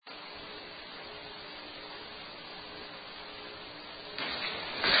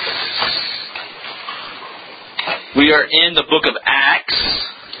We are in the book of Acts.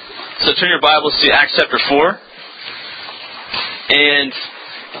 So turn your Bibles to Acts chapter 4. And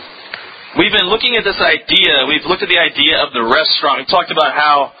we've been looking at this idea. We've looked at the idea of the restaurant. We've talked about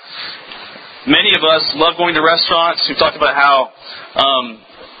how many of us love going to restaurants. We've talked about how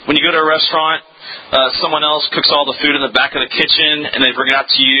when you go to a restaurant, someone else cooks all the food in the back of the kitchen, and they bring it out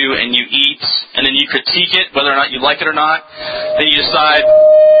to you, and you eat, and then you critique it, whether or not you like it or not. Then you decide,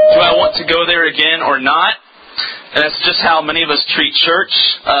 do I want to go there again or not? And that's just how many of us treat church.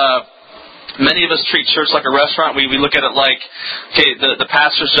 Many of us treat church like a restaurant. We look at it like, okay, the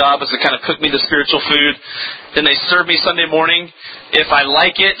pastor's job is to kind of cook me the spiritual food. Then they serve me Sunday morning. If I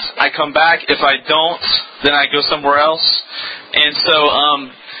like it, I come back. If I don't, then I go somewhere else. And so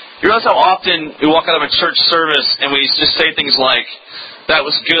you realize how often we walk out of a church service and we just say things like, that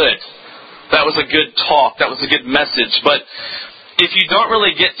was good. That was a good talk. That was a good message. But if you don't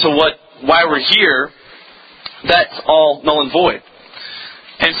really get to why we're here, that's all null and void.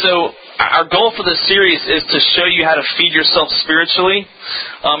 And so our goal for this series is to show you how to feed yourself spiritually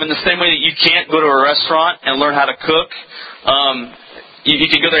in the same way that you can't go to a restaurant and learn how to cook. You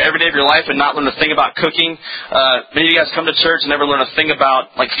can go there every day of your life and not learn a thing about cooking. Many of you guys come to church and never learn a thing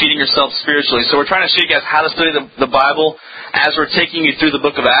about feeding yourself spiritually. So we're trying to show you guys how to study the Bible as we're taking you through the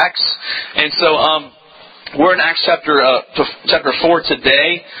book of Acts. And so we're in Acts chapter 4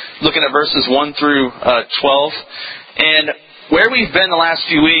 today, looking at verses 1 through 12. And where we've been the last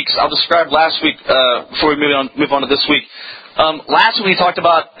few weeks, I'll describe last week before we move on to this week. Last week we talked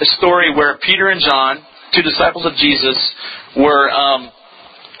about a story where Peter and John, two disciples of Jesus, were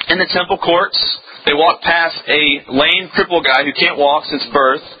in the temple courts. They walked past a lame, crippled guy who can't walk since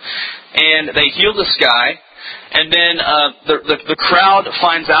birth, and they healed this guy. And then the crowd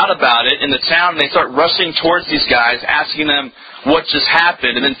finds out about it in the town, and they start rushing towards these guys, asking them what just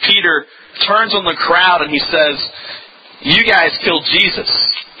happened. And then Peter turns on the crowd and he says, "You guys killed Jesus."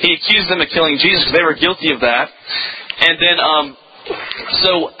 He accused them of killing Jesus because they were guilty of that. And then,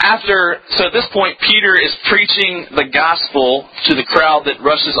 so at this point, Peter is preaching the gospel to the crowd that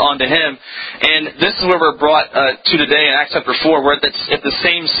rushes onto him. And this is where we're brought to today in Acts chapter 4. We're at the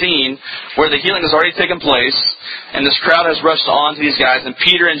same scene where the healing has already taken place, and this crowd has rushed on to these guys, and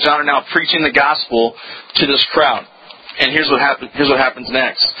Peter and John are now preaching the gospel to this crowd. And here's what happens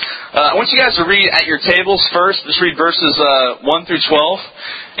next. I want you guys to read at your tables first. Just read verses 1 through 12.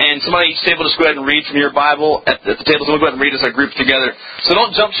 And somebody at each table, just go ahead and read from your Bible at the tables. We'll go ahead and read as a group together. So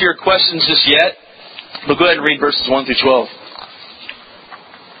don't jump to your questions just yet, but go ahead and read verses 1 through 12.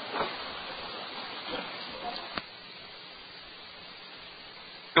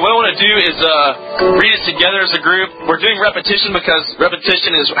 What I want to do is read it together as a group. We're doing repetition because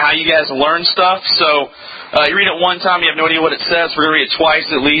repetition is how you guys learn stuff. So you read it one time, you have no idea what it says. We're going to read it twice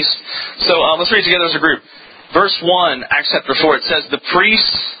at least. So let's read it together as a group. Verse 1, Acts chapter 4, it says, "The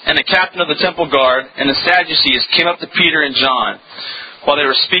priests and the captain of the temple guard and the Sadducees came up to Peter and John while they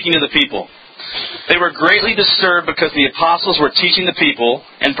were speaking to the people. They were greatly disturbed because the apostles were teaching the people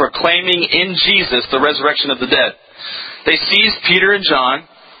and proclaiming in Jesus the resurrection of the dead. They seized Peter and John,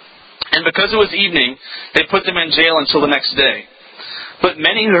 and because it was evening, they put them in jail until the next day. But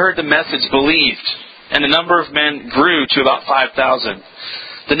many who heard the message believed, and the number of men grew to about 5,000.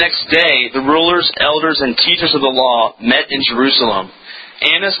 The next day, the rulers, elders, and teachers of the law met in Jerusalem.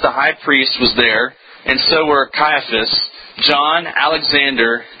 Annas the high priest was there, and so were Caiaphas, John,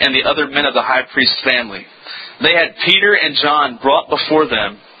 Alexander, and the other men of the high priest's family. They had Peter and John brought before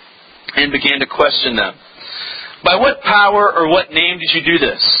them and began to question them. 'By what power or what name did you do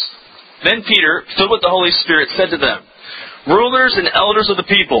this?' Then Peter, filled with the Holy Spirit, said to them, 'Rulers and elders of the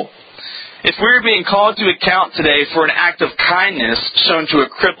people, if we are being called to account today for an act of kindness shown to a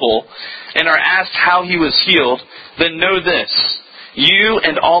cripple and are asked how he was healed, then know this, you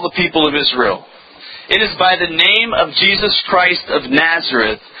and all the people of Israel. It is by the name of Jesus Christ of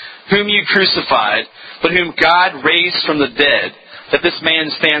Nazareth, whom you crucified, but whom God raised from the dead, that this man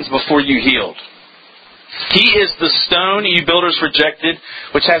stands before you healed. He is the stone you builders rejected,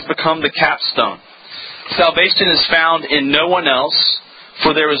 which has become the capstone. Salvation is found in no one else,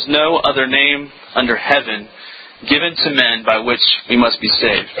 for there is no other name under heaven given to men by which we must be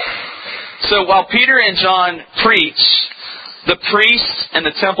saved.'" So while Peter and John preach, the priests and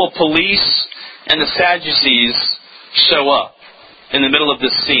the temple police and the Sadducees show up in the middle of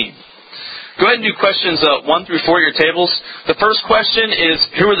this scene. Go ahead and do questions 1 through 4 at your tables. The first question is,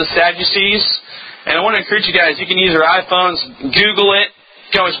 who are the Sadducees? And I want to encourage you guys, you can use your iPhones, Google it,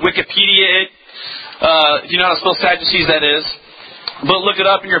 you can always Wikipedia it. If you know how to spell Sadducees, that is. But look it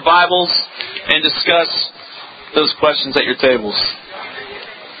up in your Bibles and discuss those questions at your tables.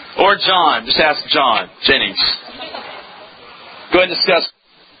 Or John. Just ask John Jennings. go ahead and discuss.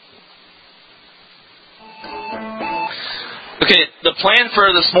 Okay, the plan for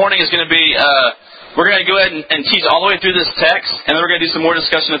this morning is going to be, we're going to go ahead and teach all the way through this text, and then we're going to do some more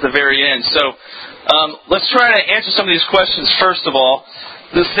discussion at the very end. So, let's try to answer some of these questions first of all.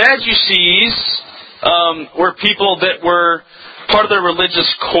 The Sadducees were people that were part of the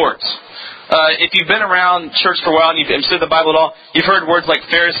religious court. If you've been around church for a while and you've studied the Bible at all, you've heard words like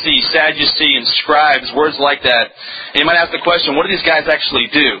Pharisee, Sadducee, and scribes, words like that. And you might ask the question, what do these guys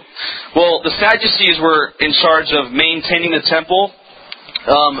actually do? Well, the Sadducees were in charge of maintaining the temple.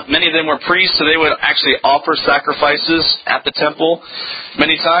 Many of them were priests, so they would actually offer sacrifices at the temple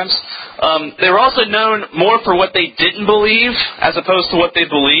many times. They were also known more for what they didn't believe as opposed to what they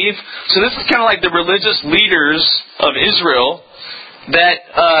believe. So this is kind of like the religious leaders of Israel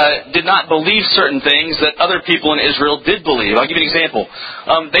that did not believe certain things that other people in Israel did believe. I'll give you an example.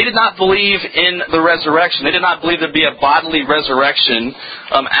 They did not believe in the resurrection. They did not believe there'd be a bodily resurrection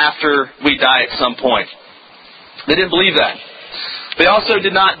after we die at some point. They didn't believe that. They also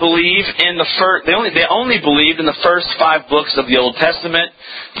did not believe in the first. They only believed in the first 5 books of the Old Testament,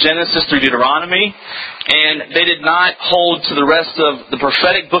 Genesis through Deuteronomy, and they did not hold to the rest of the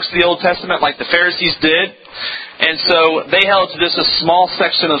prophetic books of the Old Testament like the Pharisees did. And so they held to just a small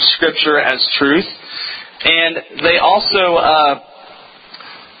section of Scripture as truth. And they also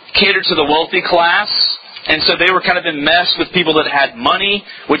catered to the wealthy class. And so they were kind of enmeshed with people that had money,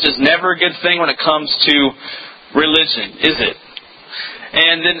 which is never a good thing when it comes to religion, is it?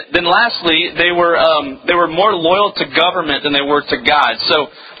 And then lastly, they were more loyal to government than they were to God.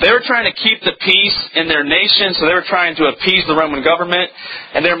 So they were trying to keep the peace in their nation, so they were trying to appease the Roman government,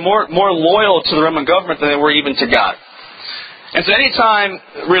 and they're more loyal to the Roman government than they were even to God. And so anytime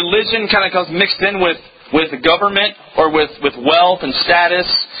religion kind of comes mixed in with government or with wealth and status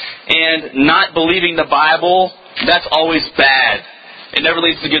and not believing the Bible, that's always bad. It never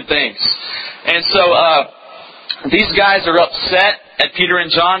leads to good things. And so these guys are upset at Peter and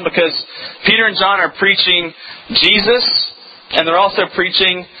John because Peter and John are preaching Jesus, and they're also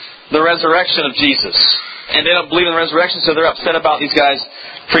preaching the resurrection of Jesus. And they don't believe in the resurrection, so they're upset about these guys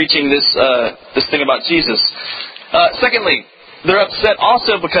preaching this thing about Jesus. Secondly, they're upset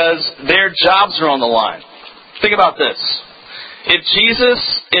also because their jobs are on the line. Think about this. If Jesus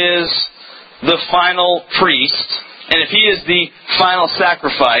is the final priest, and if He is the final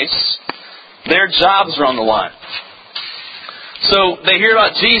sacrifice, their jobs are on the line. So they hear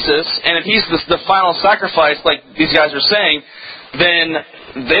about Jesus, and if He's the final sacrifice, like these guys are saying,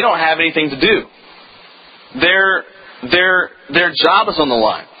 then they don't have anything to do. Their job is on the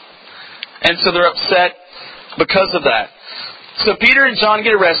line. And so they're upset because of that. So Peter and John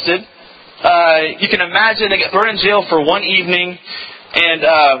get arrested. You can imagine they get thrown in jail for one evening, and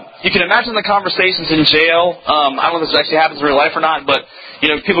you can imagine the conversations in jail. I don't know if this actually happens in real life or not, but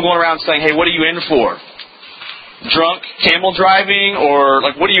people going around saying, "Hey, what are you in for? Drunk camel driving, or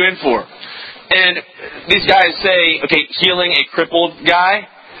like, what are you in for?" And these guys say, "Okay, healing a crippled guy."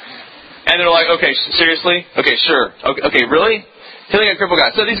 And they're like, "Okay, seriously? Okay, sure. Okay, really? Healing a crippled guy."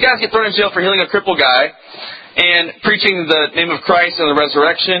 So these guys get thrown in jail for healing a crippled guy and preaching the name of Christ and the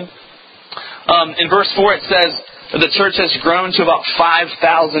resurrection. In verse 4 it says that the church has grown to about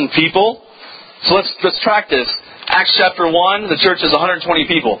 5,000 people. So let's track this. Acts chapter 1, the church is 120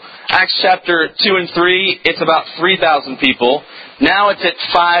 people. Acts chapter 2 and 3, it's about 3,000 people. Now it's at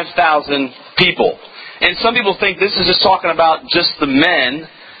 5,000 people. And some people think this is just talking about just the men,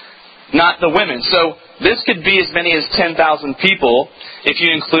 not the women. So this could be as many as 10,000 people if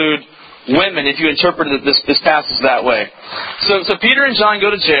you include women, if you interpret this passage that way. So Peter and John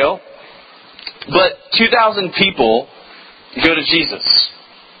go to jail, but 2,000 people go to Jesus.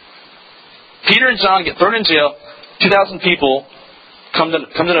 Peter and John get thrown in jail. 2,000 people come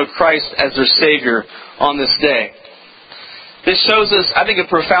to know Christ as their Savior on this day. This shows us, I think, a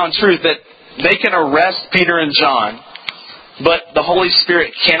profound truth that they can arrest Peter and John, but the Holy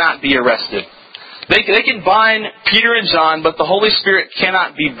Spirit cannot be arrested. They can bind Peter and John, but the Holy Spirit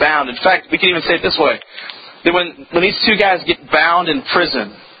cannot be bound. In fact, we can even say it this way, that when these two guys get bound in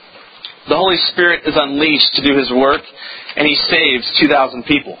prison, the Holy Spirit is unleashed to do His work, and He saves 2,000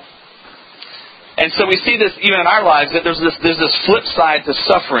 people. And so we see this even in our lives, that there's this flip side to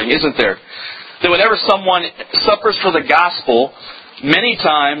suffering, isn't there? That whenever someone suffers for the gospel, many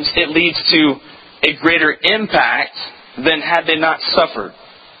times it leads to a greater impact than had they not suffered.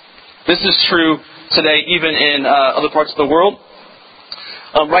 This is true today even in other parts of the world.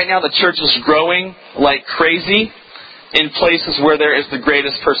 Right now the church is growing like crazy in places where there is the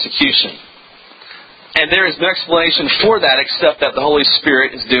greatest persecution. And there is no explanation for that except that the Holy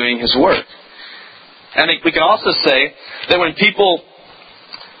Spirit is doing His work. And we can also say that when people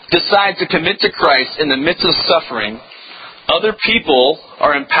decide to commit to Christ in the midst of suffering, other people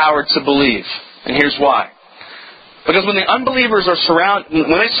are empowered to believe. And here's why. Because when the unbelievers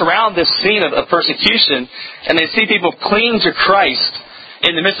when they surround this scene of persecution, and they see people clinging to Christ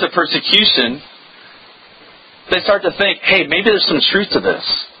in the midst of persecution, they start to think, hey, maybe there's some truth to this.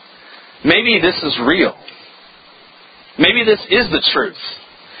 Maybe this is real. Maybe this is the truth.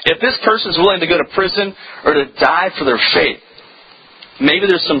 If this person is willing to go to prison or to die for their faith, maybe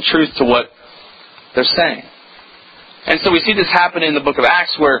there's some truth to what they're saying. And so we see this happen in the book of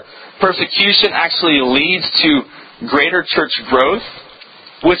Acts, where persecution actually leads to greater church growth,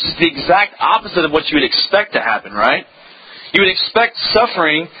 which is the exact opposite of what you would expect to happen, right? You would expect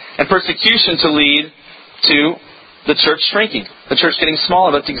suffering and persecution to lead to the church shrinking, the church getting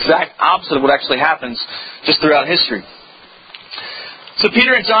smaller. That's the exact opposite of what actually happens just throughout history. So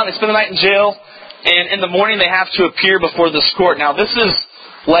Peter and John, they spend the night in jail, and in the morning they have to appear before this court. Now this is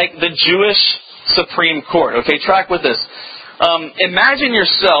like the Jewish Supreme Court. Okay, track with this. Imagine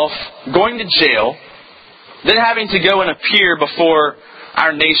yourself going to jail, then having to go and appear before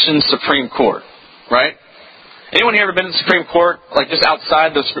our nation's Supreme Court, right? Anyone here ever been to the Supreme Court, like just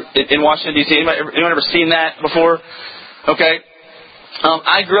outside in Washington, D.C.? Anyone ever seen that before? Okay.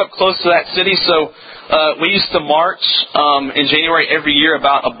 I grew up close to that city, so we used to march in January every year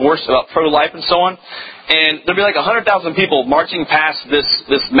about abortion, about pro-life and so on. And there'd be like 100,000 people marching past this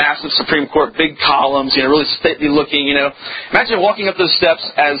massive Supreme Court, big columns, really stately looking, Imagine walking up those steps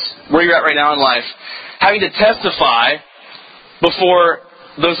as where you're at right now in life, having to testify before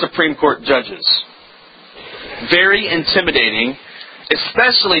those Supreme Court judges. Very intimidating,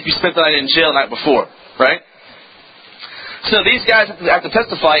 especially if you spent the night in jail the night before, right? So these guys have to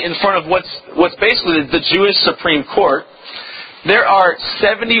testify in front of what's basically the Jewish Supreme Court. There are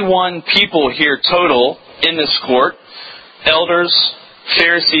 71 people here total in this court. Elders,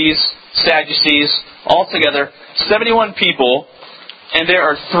 Pharisees, Sadducees, all together, 71 people, and there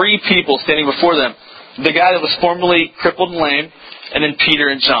are 3 people standing before them. The guy that was formerly crippled and lame, and then Peter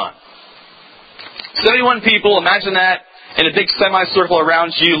and John. 71 people, imagine that, in a big semicircle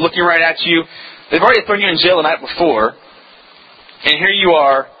around you, looking right at you. They've already thrown you in jail the night before, and here you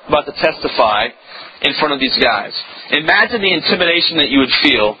are about to testify in front of these guys. Imagine the intimidation that you would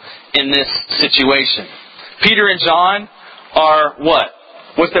feel in this situation. Peter and John are what?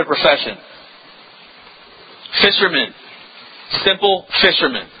 What's their profession? Fishermen. Simple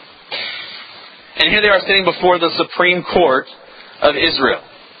fishermen. And here they are standing before the Supreme Court of Israel.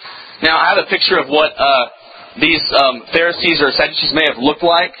 Now, I have a picture of what these Pharisees or Sadducees may have looked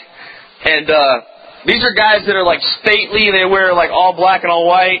like. And these are guys that are like stately. They wear like all black and all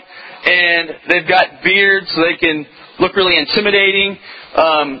white. And they've got beards so they can look really intimidating.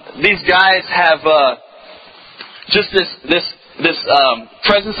 These guys have just this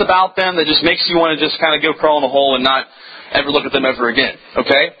presence about them that just makes you want to just kind of go crawl in a hole and not ever look at them ever again.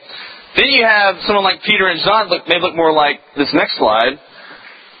 Okay? Then you have someone like Peter and John, may look more like this next slide.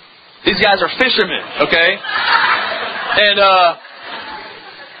 These guys are fishermen, okay?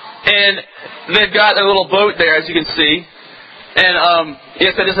 And they've got a little boat there, as you can see. And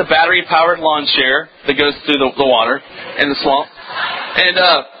yes, that is a battery-powered lawn chair that goes through the water in the swamp. And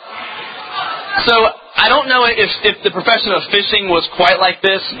so I don't know if the profession of fishing was quite like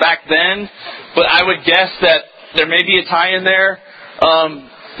this back then, but I would guess that there may be a tie-in there.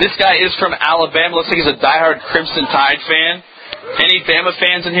 This guy is from Alabama. Looks like he's a diehard Crimson Tide fan. Any Bama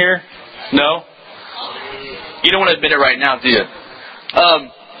fans in here? No? You don't want to admit it right now, do you?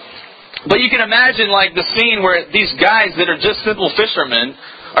 But you can imagine like the scene where these guys that are just simple fishermen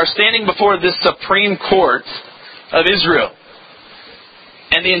are standing before this Supreme Court of Israel.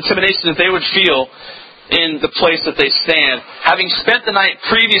 And the intimidation that they would feel in the place that they stand, having spent the night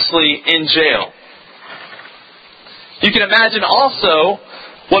previously in jail. You can imagine also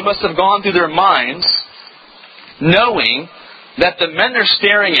what must have gone through their minds, knowing that the men they're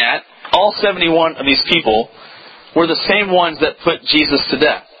staring at, all 71 of these people, were the same ones that put Jesus to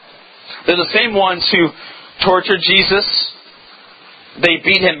death. They're the same ones who tortured Jesus. They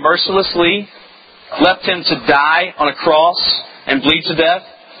beat Him mercilessly, left Him to die on a cross and bleed to death.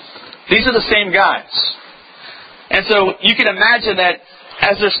 These are the same guys. And so you can imagine that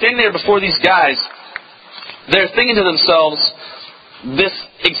as they're standing there before these guys, they're thinking to themselves, this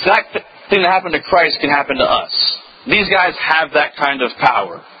exact thing that happened to Christ can happen to us. These guys have that kind of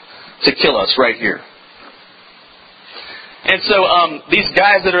power to kill us right here. And so these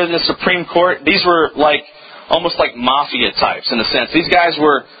guys that are in the Supreme Court, these were like almost like mafia types in a sense. These guys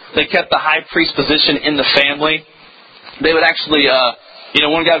they kept the high priest position in the family. They would actually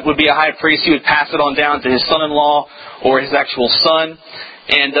one guy would be a high priest. He would pass it on down to his son-in-law or his actual son.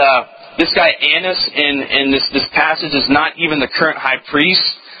 And this guy Annas in this passage is not even the current high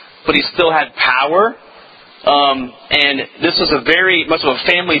priest, but he still had power. And this was a very much of a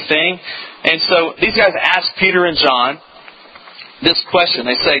family thing. And so these guys ask Peter and John this question.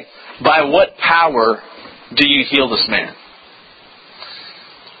 They say, by what power do you heal this man?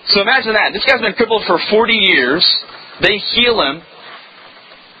 So imagine that. This guy's been crippled for 40 years. They heal him.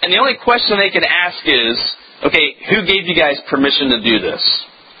 And the only question they can ask is, okay, who gave you guys permission to do this?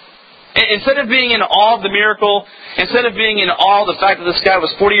 And instead of being in awe of the miracle, instead of being in awe of the fact that this guy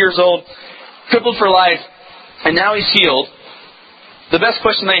was 40 years old, crippled for life, and now he's healed, the best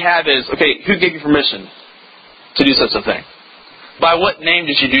question they have is, okay, who gave you permission to do such a thing? By what name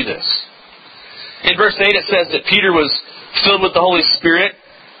did you do this? In verse 8 it says that Peter was filled with the Holy Spirit.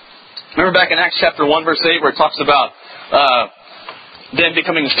 Remember back in Acts chapter 1 verse 8 where it talks about them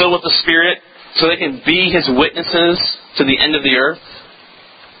becoming filled with the Spirit so they can be His witnesses to the end of the earth?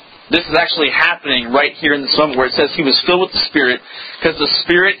 This is actually happening right here in this moment where it says He was filled with the Spirit because the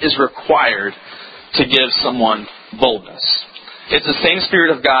Spirit is required to give someone boldness. It's the same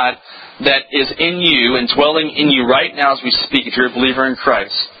Spirit of God that is in you and dwelling in you right now as we speak if you're a believer in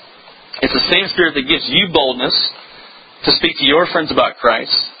Christ. It's the same Spirit that gives you boldness to speak to your friends about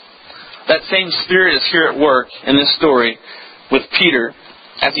Christ. That same Spirit is here at work in this story with Peter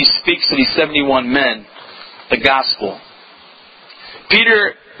as he speaks to these 71 men the gospel.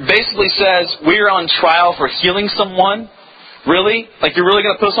 Peter basically says, we're on trial for healing someone. Really? Like you're really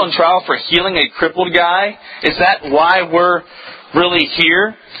going to put us on trial for healing a crippled guy? Is that why we're really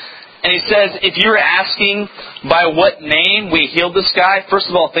here? And he says, if you're asking by what name we healed this guy, first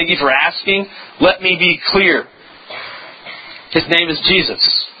of all, thank you for asking. Let me be clear. His name is Jesus.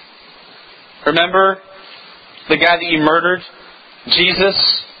 Remember the guy that you murdered? Jesus.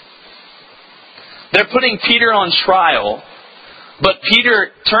 They're putting Peter on trial, but Peter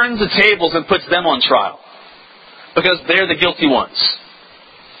turns the tables and puts them on trial because they're the guilty ones.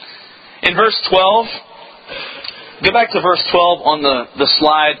 In verse 12, go back to verse 12 on the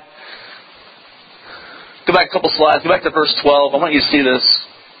slide. Go back a couple slides. Go back to verse 12. I want you to see this.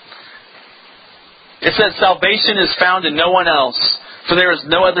 It says, salvation is found in no one else, for there is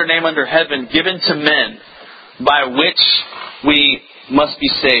no other name under heaven given to men by which we must be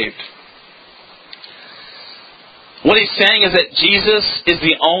saved. What he's saying is that Jesus is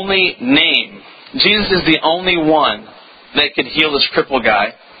the only name. Jesus is the only one that could heal this crippled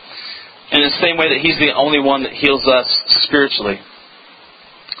guy. In the same way that He's the only one that heals us spiritually.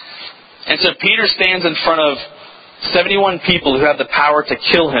 And so Peter stands in front of 71 people who have the power to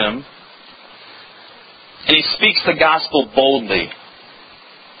kill him. And he speaks the gospel boldly.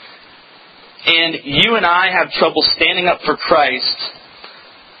 And you and I have trouble standing up for Christ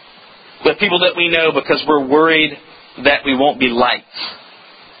with people that we know because we're worried that we won't be liked.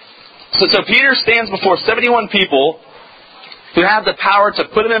 So Peter stands before 71 people who have the power to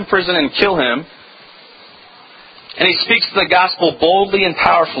put him in prison and kill him. And he speaks the gospel boldly and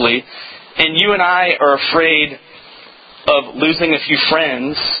powerfully. And you and I are afraid of losing a few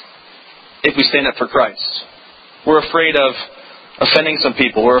friends if we stand up for Christ. We're afraid of offending some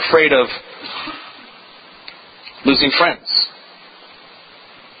people. We're afraid of losing friends.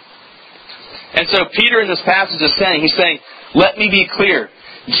 And so Peter in this passage is saying, he's saying, let me be clear.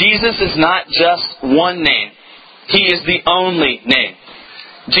 Jesus is not just one name. He is the only name.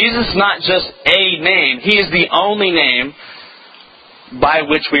 Jesus is not just a name. He is the only name by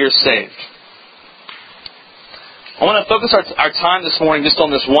which we are saved. I want to focus our time this morning just on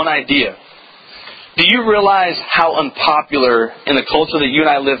this one idea. Do you realize how unpopular in the culture that you and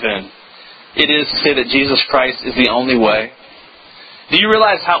I live in it is to say that Jesus Christ is the only way? Do you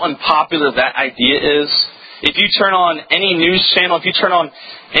realize how unpopular that idea is? If you turn on any news channel, if you turn on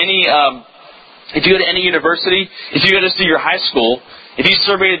any, if you go to any university, if you go to see your high school, if you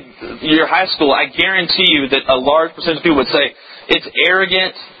surveyed your high school, I guarantee you that a large percentage of people would say, it's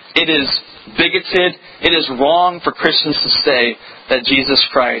arrogant, it is bigoted, it is wrong for Christians to say that Jesus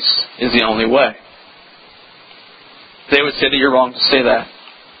Christ is the only way. They would say that you're wrong to say that.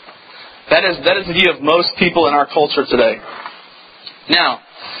 That is the view of most people in our culture today. Now,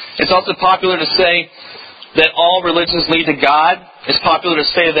 it's also popular to say that all religions lead to God. It's popular to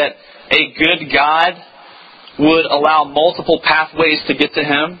say that a good God would allow multiple pathways to get to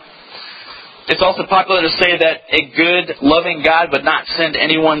Him. It's also popular to say that a good, loving God would not send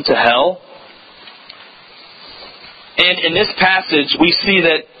anyone to hell. And in this passage, we see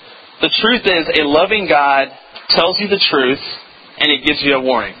that the truth is a loving God tells you the truth and He gives you a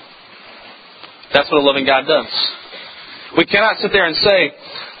warning. That's what a loving God does. We cannot sit there and say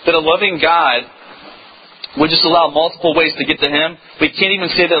that a loving God would just allow multiple ways to get to Him. We can't even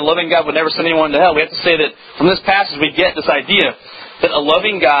say that a loving God would never send anyone to hell. We have to say that from this passage we get this idea that a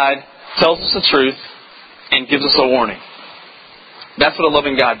loving God tells us the truth and gives us a warning. That's what a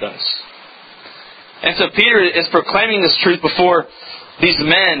loving God does. And so Peter is proclaiming this truth before these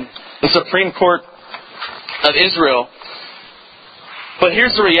men, the Supreme Court of Israel. But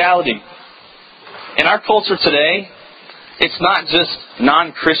here's the reality. In our culture today, it's not just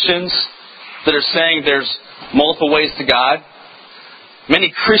non-Christians that are saying there's multiple ways to God.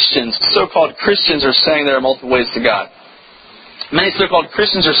 Many Christians, so-called Christians, are saying there are multiple ways to God. Many so-called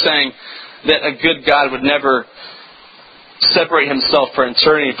Christians are saying that a good God would never separate Himself for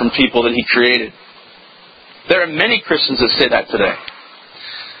eternity from people that He created. There are many Christians that say that today.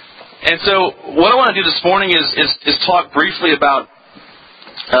 And so what I want to do this morning is talk briefly about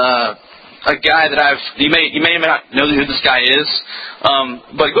a guy that you may or may not know who this guy is.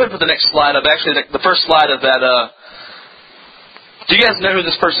 But go ahead and put the next slide up. Actually, the first slide of that. Do you guys know who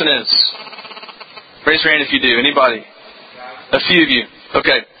this person is? Raise your hand if you do. Anybody? A few of you.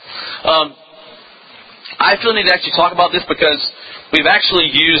 Okay. I feel the need to actually talk about this because we've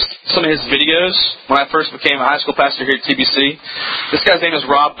actually used some of his videos when I first became a high school pastor here at TBC. This guy's name is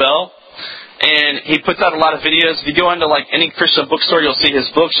Rob Bell, and he puts out a lot of videos. If you go into like any Christian bookstore, you'll see his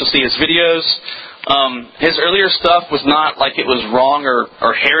books, you'll see his videos. His earlier stuff was not like it was wrong or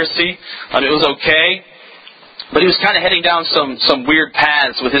heresy. It was okay, but he was kind of heading down some weird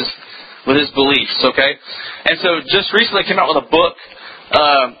paths with his beliefs. Okay, and so just recently came out with a book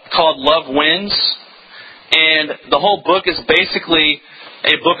called Love Wins. And the whole book is basically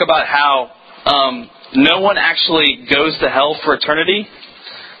a book about how no one actually goes to hell for eternity,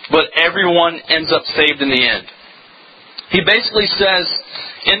 but everyone ends up saved in the end. He basically says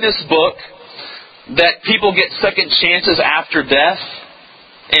in this book that people get second chances after death,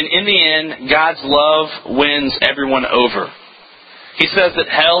 and in the end, God's love wins everyone over. He says that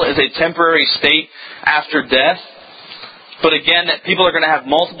hell is a temporary state after death, but again, that people are going to have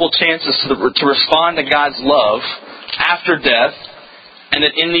multiple chances to respond to God's love after death, and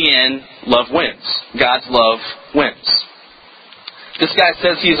that in the end, love wins. God's love wins. This guy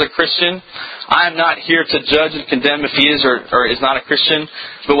says he is a Christian. I am not here to judge and condemn if he is or is not a Christian,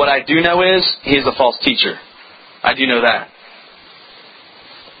 but what I do know is he is a false teacher. I do know that.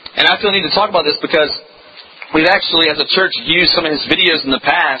 And I feel the need to talk about this because we've actually, as a church, used some of his videos in the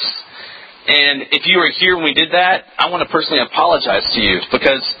past. And if you were here when we did that, I want to personally apologize to you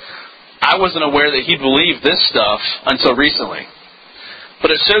because I wasn't aware that he believed this stuff until recently. But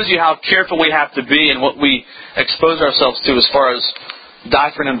it shows you how careful we have to be in what we expose ourselves to as far as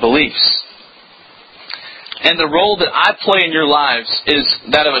doctrine and beliefs. And the role that I play in your lives is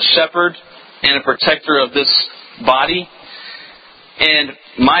that of a shepherd and a protector of this body. And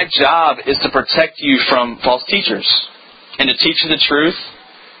my job is to protect you from false teachers and to teach you the truth,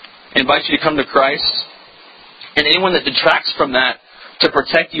 invite you to come to Christ, and anyone that detracts from that, to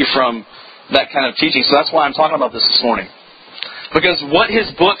protect you from that kind of teaching. So that's why I'm talking about this morning. Because what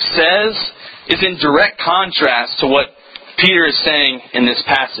his book says is in direct contrast to what Peter is saying in this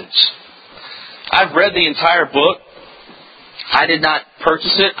passage. I've read the entire book. I did not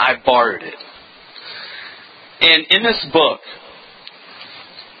purchase it. I borrowed it. And in this book,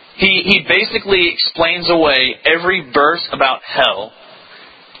 he basically explains away every verse about hell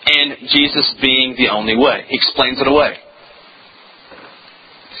and Jesus being the only way. He explains it away.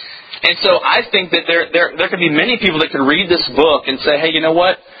 And so I think that there could be many people that could read this book and say, hey, you know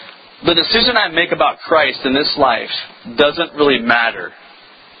what? The decision I make about Christ in this life doesn't really matter.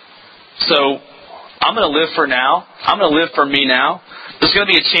 So I'm going to live for now. I'm going to live for me now. There's going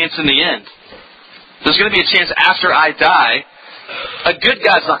to be a chance in the end. There's going to be a chance after I die. A good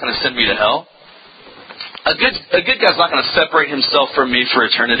God's not going to send me to hell. A good guy's not going to separate himself from me for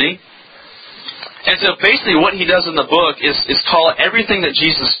eternity. And so basically what he does in the book is call everything that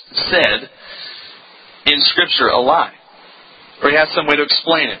Jesus said in Scripture a lie. Or he has some way to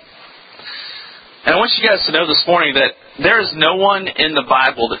explain it. And I want you guys to know this morning that there is no one in the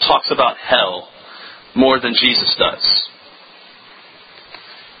Bible that talks about hell more than Jesus does.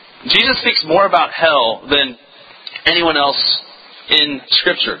 Jesus speaks more about hell than anyone else in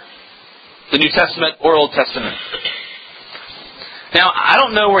Scripture. The New Testament or Old Testament. Now, I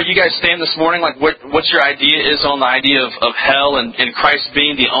don't know where you guys stand this morning, like what your idea is on the idea of hell and Christ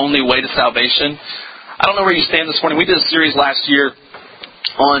being the only way to salvation. I don't know where you stand this morning. We did a series last year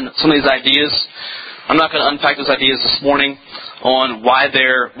on some of these ideas. I'm not going to unpack those ideas this morning on why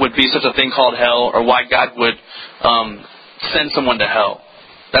there would be such a thing called hell or why God would send someone to hell.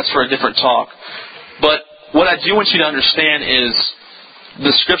 That's for a different talk. But what I do want you to understand is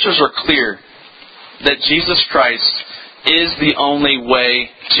the Scriptures are clear that Jesus Christ is the only way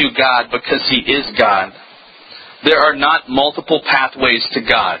to God because He is God. There are not multiple pathways to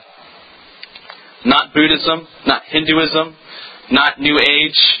God. Not Buddhism, not Hinduism, not New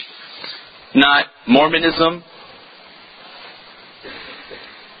Age, not Mormonism.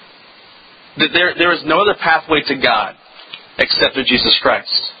 There is no other pathway to God except through Jesus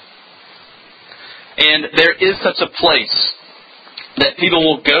Christ. And there is such a place that people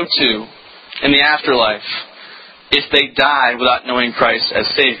will go to in the afterlife if they die without knowing Christ as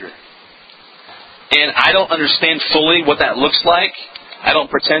Savior. And I don't understand fully what that looks like. I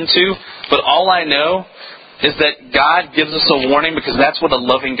don't pretend to. But all I know is that God gives us a warning because that's what a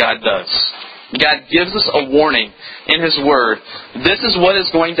loving God does. God gives us a warning in His Word. This is what is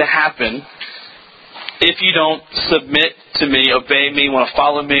going to happen if you don't submit to me, obey me, want to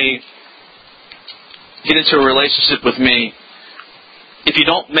follow me, get into a relationship with me. If you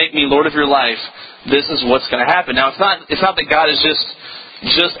don't make me Lord of your life, this is what's going to happen. Now, it's not that God is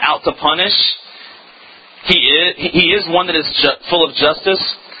just out to punish. He is one that is full of justice,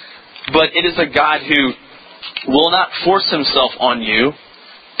 but it is a God who will not force Himself on you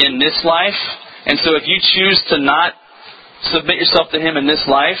in this life. And so if you choose to not submit yourself to Him in this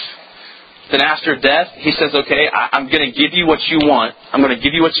life, then after death, He says, okay, I'm going to give you what you want. I'm going to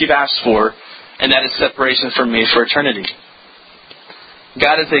give you what you've asked for, and that is separation from me for eternity.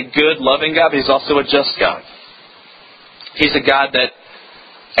 God is a good, loving God, but He's also a just God. He's a God that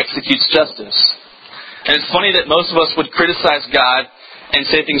executes justice. And it's funny that most of us would criticize God and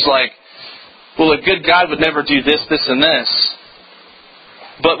say things like, well, a good God would never do this, this, and this.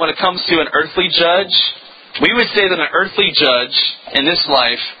 But when it comes to an earthly judge, we would say that an earthly judge in this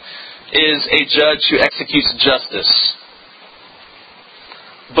life is a judge who executes justice.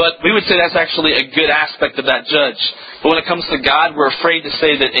 But we would say that's actually a good aspect of that judge. But when it comes to God, we're afraid to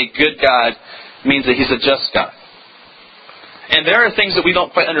say that a good God means that He's a just God. And there are things that we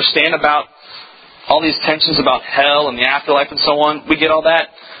don't quite understand about all these tensions about hell and the afterlife and so on. We get all that.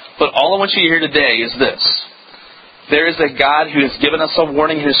 But all I want you to hear today is this. There is a God who has given us a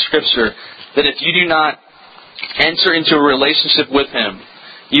warning in His Scripture that if you do not enter into a relationship with Him,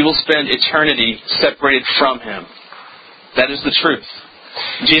 you will spend eternity separated from Him. That is the truth.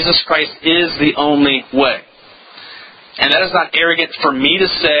 Jesus Christ is the only way. And that is not arrogant for me to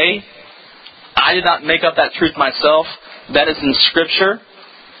say. I did not make up that truth myself. That is in Scripture.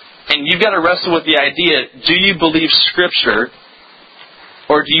 And you've got to wrestle with the idea, do you believe Scripture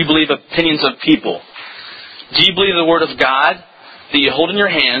or do you believe opinions of people? Do you believe the Word of God that you hold in your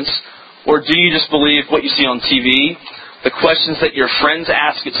hands, or do you just believe what you see on TV, the questions that your friends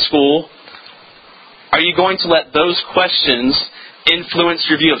ask at school? Are you going to let those questions influence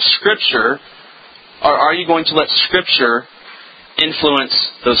your view of Scripture, or are you going to let Scripture influence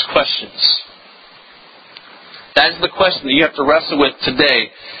those questions? That is the question that you have to wrestle with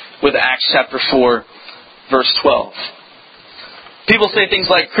today with Acts chapter 4, verse 12. People say things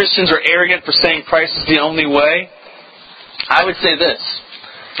like Christians are arrogant for saying Christ is the only way. I would say this.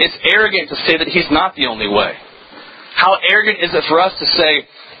 It's arrogant to say that He's not the only way. How arrogant is it for us to say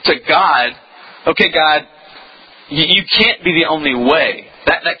to God, okay, God, you can't be the only way.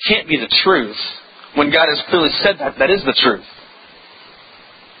 That can't be the truth. When God has clearly said that is the truth.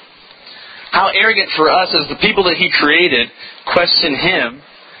 How arrogant for us as the people that He created question Him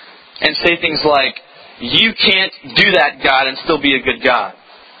and say things like, you can't do that, God, and still be a good God.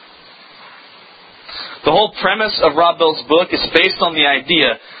 The whole premise of Rob Bell's book is based on the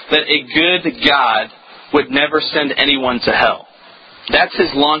idea that a good God would never send anyone to hell. That's his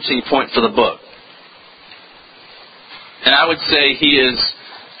launching point for the book. And I would say he is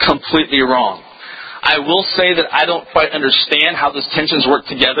completely wrong. I will say that I don't quite understand how those tensions work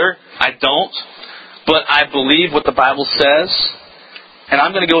together. I don't. But I believe what the Bible says. And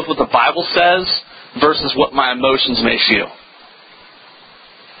I'm going to go with what the Bible says versus what my emotions may feel.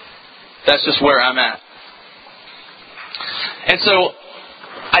 That's just where I'm at. And so,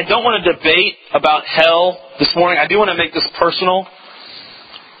 I don't want to debate about hell this morning. I do want to make this personal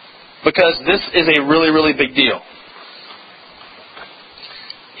because this is a really, really big deal.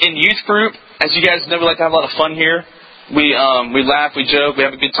 In youth group, as you guys know, we like to have a lot of fun here. We laugh, we joke, we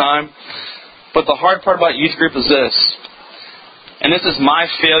have a good time. But the hard part about youth group is this, and this is my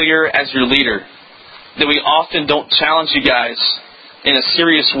failure as your leader, that we often don't challenge you guys in a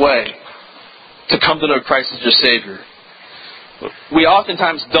serious way to come to know Christ as your Savior. We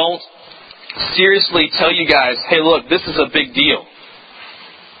oftentimes don't seriously tell you guys, hey, look, this is a big deal.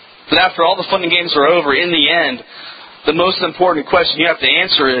 But after all the fun and games are over, in the end, the most important question you have to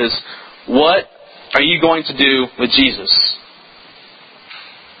answer is, what are you going to do with Jesus?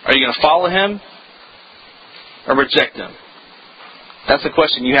 Are you going to follow Him or reject Him? That's the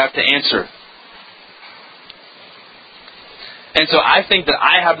question you have to answer. And so I think that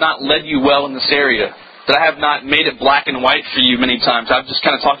I have not led you well in this area, that I have not made it black and white for you many times. I've just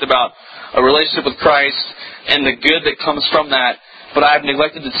kind of talked about a relationship with Christ and the good that comes from that, but I've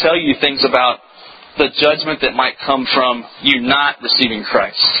neglected to tell you things about the judgment that might come from you not receiving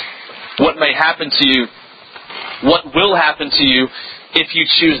Christ. What may happen to you, what will happen to you if you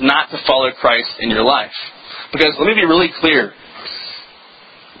choose not to follow Christ in your life. Because let me be really clear.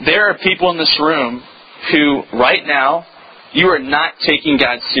 There are people in this room who, right now, you are not taking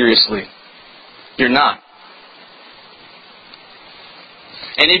God seriously. You're not.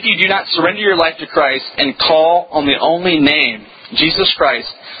 And if you do not surrender your life to Christ and call on the only name, Jesus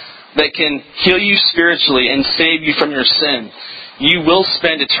Christ, that can heal you spiritually and save you from your sin, you will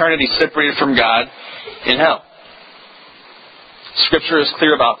spend eternity separated from God in hell. Scripture is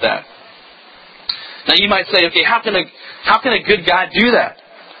clear about that. Now you might say, okay, how can a good God do that?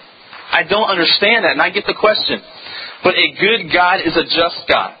 I don't understand that, and I get the question. But a good God is a just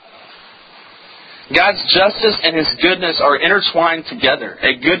God. God's justice and His goodness are intertwined together.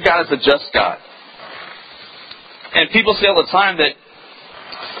 A good God is a just God. And people say all the time that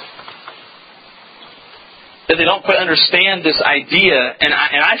they don't quite understand this idea, and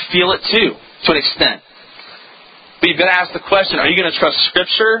I feel it too, to an extent. But you've got to ask the question, are you going to trust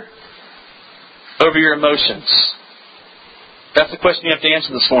Scripture over your emotions? That's the question you have to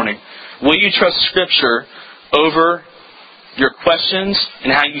answer this morning. Will you trust Scripture over your questions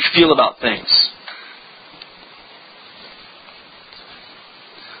and how you feel about things?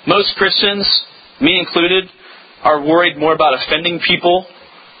 Most Christians, me included, are worried more about offending people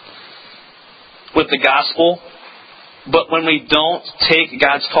with the gospel. But when we don't take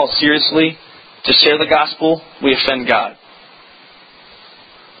God's call seriously to share the gospel, we offend God.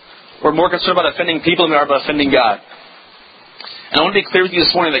 We're more concerned about offending people than we are about offending God. And I want to be clear with you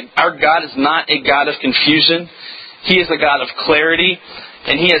this morning that our God is not a God of confusion. He is a God of clarity,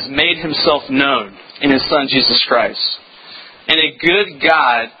 and He has made Himself known in His Son, Jesus Christ. And a good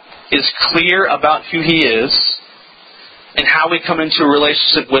God is clear about who He is and how we come into a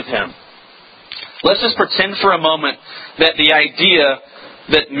relationship with Him. Let's just pretend for a moment that the idea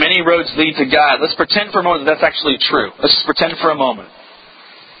that many roads lead to God, let's pretend for a moment that that's actually true. Let's just pretend for a moment.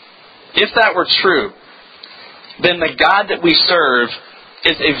 If that were true, then the God that we serve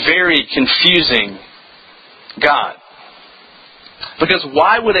is a very confusing God. Because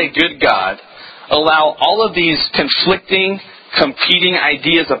why would a good God allow all of these conflicting, competing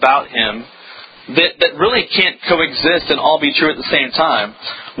ideas about Him that really can't coexist and all be true at the same time?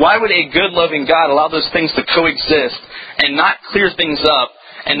 Why would a good, loving God allow those things to coexist and not clear things up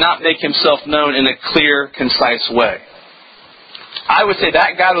and not make Himself known in a clear, concise way? I would say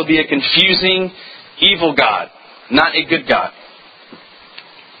that God will be a confusing, evil God, not a good God.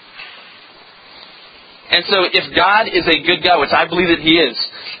 And so if God is a good God, which I believe that He is,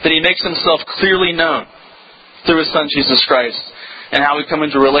 then He makes Himself clearly known through His Son, Jesus Christ, and how we come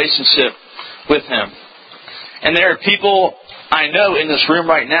into relationship with Him. And there are people I know in this room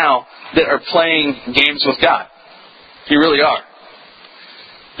right now that are playing games with God. You really are.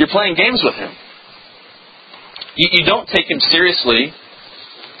 You're playing games with Him. You don't take Him seriously.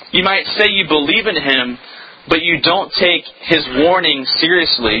 You might say you believe in Him, but you don't take His warning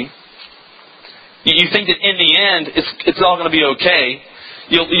seriously. You think that in the end, it's all going to be okay.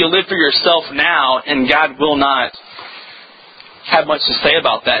 You'll live for yourself now, and God will not have much to say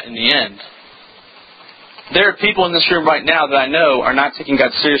about that in the end. There are people in this room right now that I know are not taking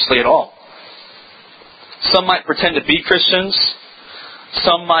God seriously at all. Some might pretend to be Christians.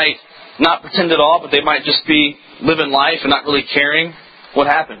 Some might not pretend at all, but they might just be living life and not really caring what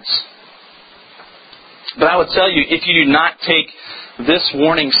happens. But I would tell you, if you do not take this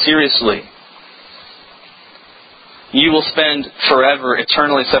warning seriously, you will spend forever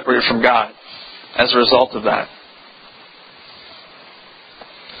eternally separated from God as a result of that.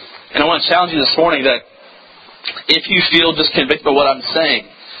 And I want to challenge you this morning that if you feel just convicted by what I'm saying,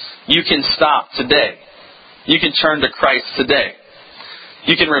 you can stop today. You can turn to Christ today.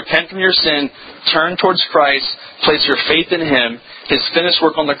 You can repent from your sin, turn towards Christ, place your faith in Him, His finished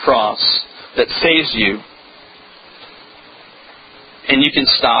work on the cross that saves you, and you can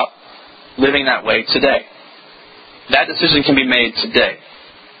stop living that way today. That decision can be made today.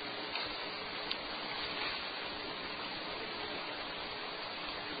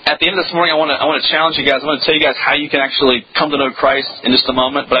 At the end of this morning, I want to challenge you guys. I want to tell you guys how you can actually come to know Christ in just a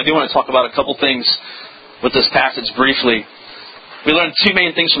moment. But I do want to talk about a couple things with this passage briefly. we learn two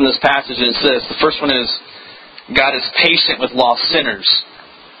main things from this passage, and it's this. The first one is, God is patient with lost sinners.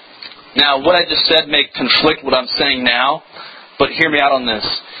 Now, what I just said may conflict what I'm saying now, but hear me out on this.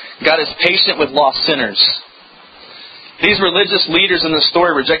 God is patient with lost sinners. These religious leaders in the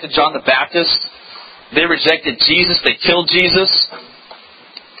story rejected John the Baptist. They rejected Jesus. They killed Jesus.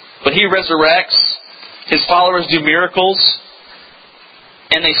 But He resurrects. His followers do miracles.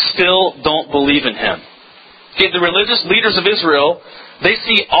 And they still don't believe in Him. Okay, the religious leaders of Israel, they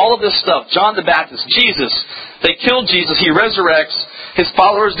see all of this stuff. John the Baptist, Jesus. They killed Jesus. He resurrects. His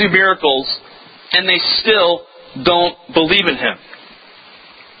followers do miracles. And they still don't believe in Him.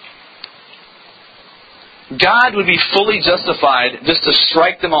 God would be fully justified just to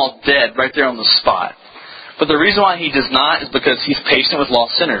strike them all dead right there on the spot. But the reason why He does not is because He's patient with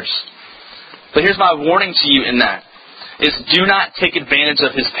lost sinners. But here's my warning to you in that, is do not take advantage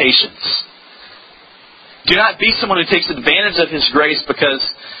of His patience. Do not be someone who takes advantage of His grace because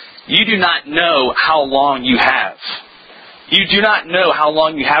you do not know how long you have. You do not know how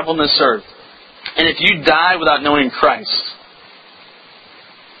long you have on this earth. And if you die without knowing Christ,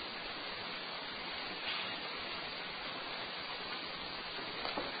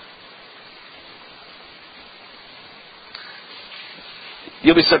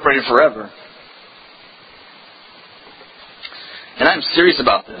 you'll be separated forever. And I'm serious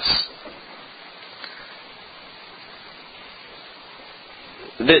about this.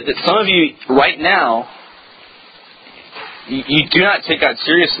 That some of you right now, you do not take God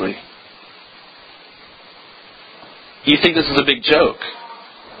seriously. You think this is a big joke.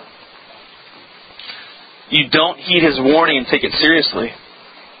 You don't heed His warning and take it seriously.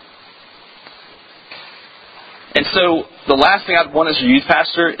 And so, the last thing I'd want as your youth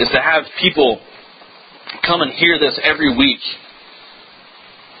pastor is to have people come and hear this every week.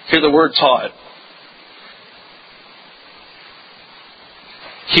 Hear the Word taught.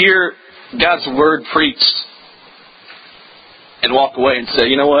 Hear God's Word preached. And walk away and say,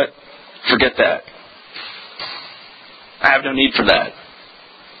 you know what? Forget that. I have no need for that.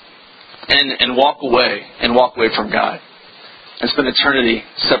 And walk away from God. And spend eternity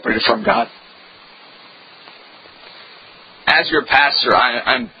separated from God. As your pastor,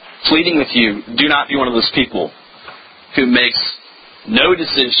 I'm pleading with you, do not be one of those people who makes no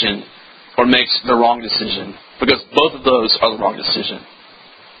decision or makes the wrong decision. Because both of those are the wrong decision.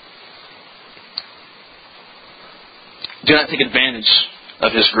 Do not take advantage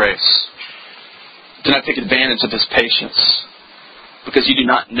of His grace. Do not take advantage of His patience. Because you do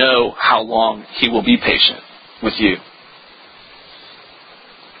not know how long He will be patient with you.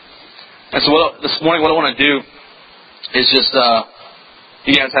 And so this morning what I want to do is just,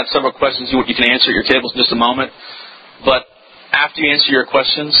 you guys have several questions you can answer at your tables in just a moment. But after you answer your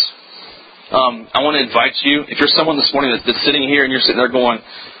questions, I want to invite you, if you're someone this morning that's sitting here and you're sitting there going,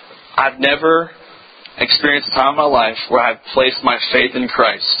 I've never experienced a time in my life where I've placed my faith in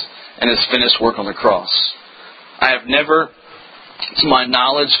Christ and His finished work on the cross. I have never, to my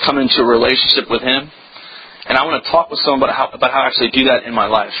knowledge, come into a relationship with Him. And I want to talk with someone about how I actually do that in my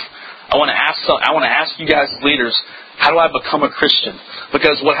life. I want to ask you guys as leaders, how do I become a Christian?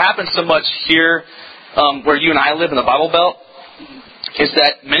 Because what happens so much here, where you and I live in the Bible Belt, is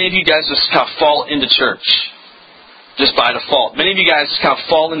that many of you guys just kind of fall into church. Just by default. Many of you guys just kind of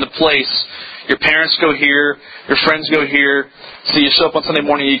fall into place. Your parents go here, your friends go here, so you show up on Sunday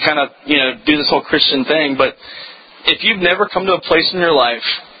morning and you kind of, do this whole Christian thing. But if you've never come to a place in your life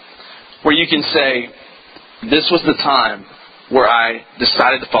where you can say, this was the time where I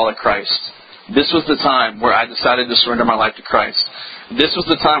decided to follow Christ. This was the time where I decided to surrender my life to Christ. This was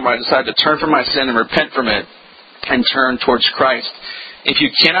the time where I decided to turn from my sin and repent from it and turn towards Christ. If you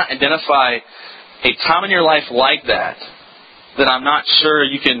cannot identify a time in your life like that, then I'm not sure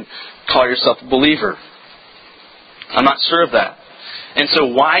you can call yourself a believer. I'm not sure of that. And so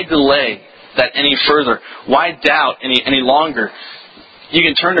why delay that any further? Why doubt any longer? You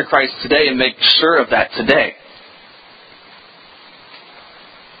can turn to Christ today and make sure of that today.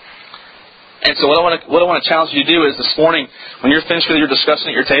 And so what I want to challenge you to do is this morning, when you're finished with your discussion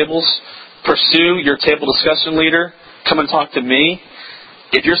at your tables, pursue your table discussion leader. Come and talk to me.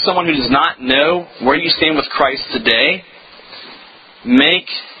 If you're someone who does not know where you stand with Christ today, make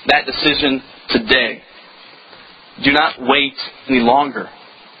that decision today. Do not wait any longer.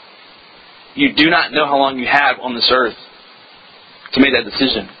 You do not know how long you have on this earth to make that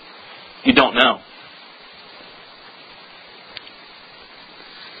decision. You don't know.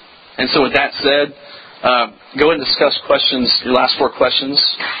 And so with that said, go ahead and discuss questions, your last 4 questions,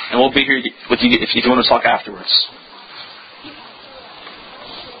 and we'll be here with you if you want to talk afterwards.